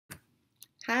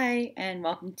Hi, and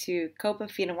welcome to Copa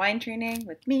Fina Wine Training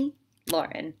with me,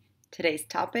 Lauren. Today's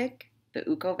topic, the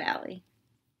Uco Valley.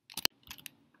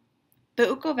 The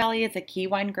Uco Valley is a key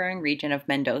wine growing region of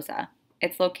Mendoza.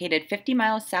 It's located 50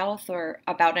 miles south or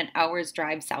about an hour's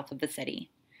drive south of the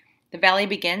city. The valley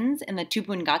begins in the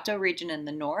Tupungato region in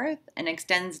the north and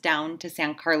extends down to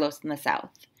San Carlos in the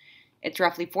south. It's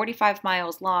roughly 45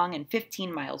 miles long and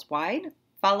 15 miles wide,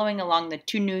 following along the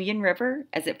Tunuyan River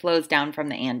as it flows down from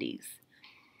the Andes.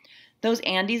 Those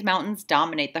Andes Mountains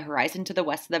dominate the horizon to the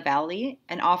west of the valley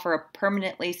and offer a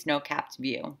permanently snow-capped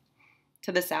view.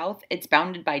 To the south, it's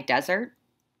bounded by desert,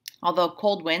 although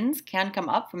cold winds can come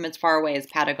up from as far away as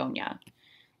Patagonia.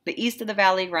 The east of the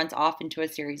valley runs off into a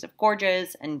series of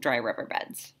gorges and dry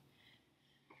riverbeds.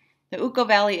 The Uco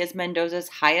Valley is Mendoza's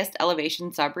highest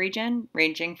elevation subregion,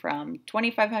 ranging from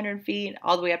 2,500 feet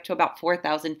all the way up to about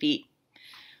 4,000 feet.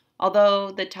 Although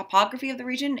the topography of the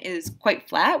region is quite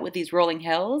flat with these rolling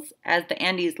hills as the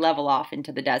Andes level off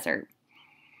into the desert.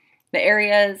 The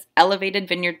area's elevated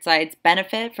vineyard sites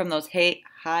benefit from those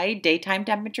high daytime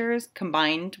temperatures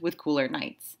combined with cooler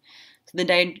nights. So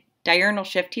the diurnal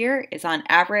shift here is on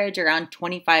average around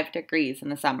 25 degrees in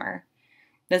the summer.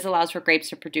 This allows for grapes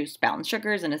to produce balanced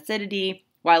sugars and acidity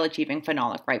while achieving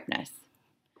phenolic ripeness.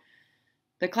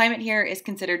 The climate here is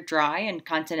considered dry and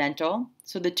continental,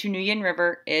 so the Tunuyan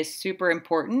River is super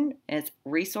important as a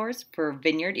resource for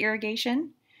vineyard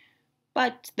irrigation.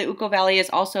 But the Uco Valley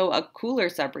is also a cooler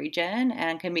subregion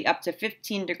and can be up to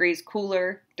 15 degrees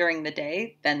cooler during the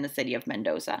day than the city of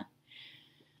Mendoza.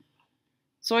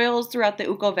 Soils throughout the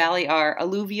Uco Valley are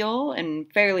alluvial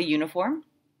and fairly uniform.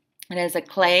 It has a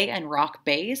clay and rock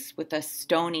base with a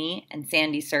stony and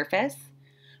sandy surface.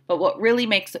 But what really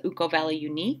makes the Uco Valley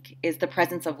unique is the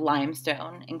presence of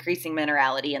limestone, increasing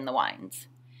minerality in the wines.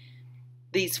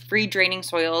 These free-draining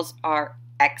soils are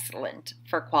excellent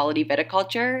for quality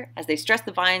viticulture as they stress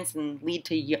the vines and lead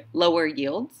to lower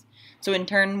yields. So in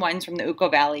turn, wines from the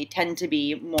Uco Valley tend to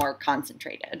be more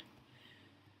concentrated.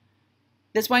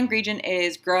 This wine region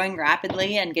is growing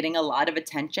rapidly and getting a lot of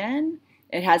attention.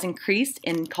 It has increased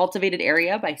in cultivated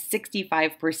area by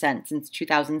 65% since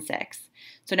 2006.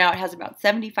 So now it has about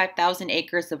 75,000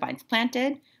 acres of vines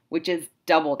planted, which is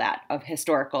double that of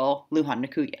historical Lujan de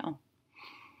Cuyo.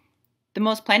 The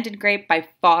most planted grape by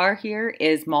far here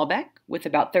is Malbec, with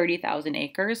about 30,000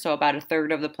 acres, so about a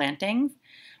third of the plantings.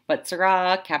 But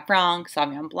Syrah, Cab Franc,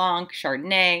 Sauvignon Blanc,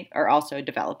 Chardonnay are also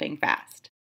developing fast.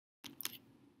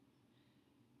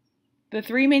 The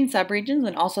three main subregions,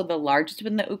 and also the largest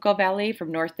within the Uco Valley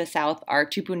from north to south, are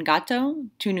Tupungato,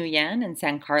 Tunuyan, and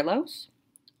San Carlos.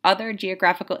 Other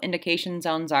geographical indication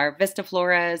zones are Vista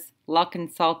Flores, La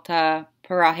Consulta,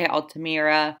 Paraje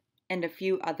Altamira, and a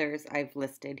few others I've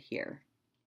listed here.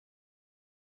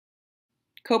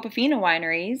 Copa Fina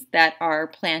wineries that are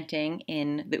planting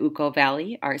in the Uco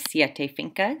Valley are Siete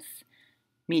Fincas,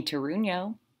 Mi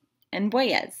Terruño, and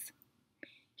Bueyes.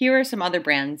 Here are some other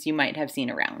brands you might have seen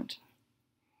around.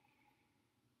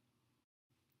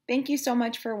 Thank you so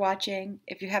much for watching.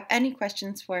 If you have any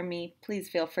questions for me, please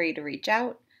feel free to reach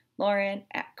out. Lauren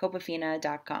at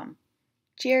copafina.com.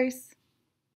 Cheers!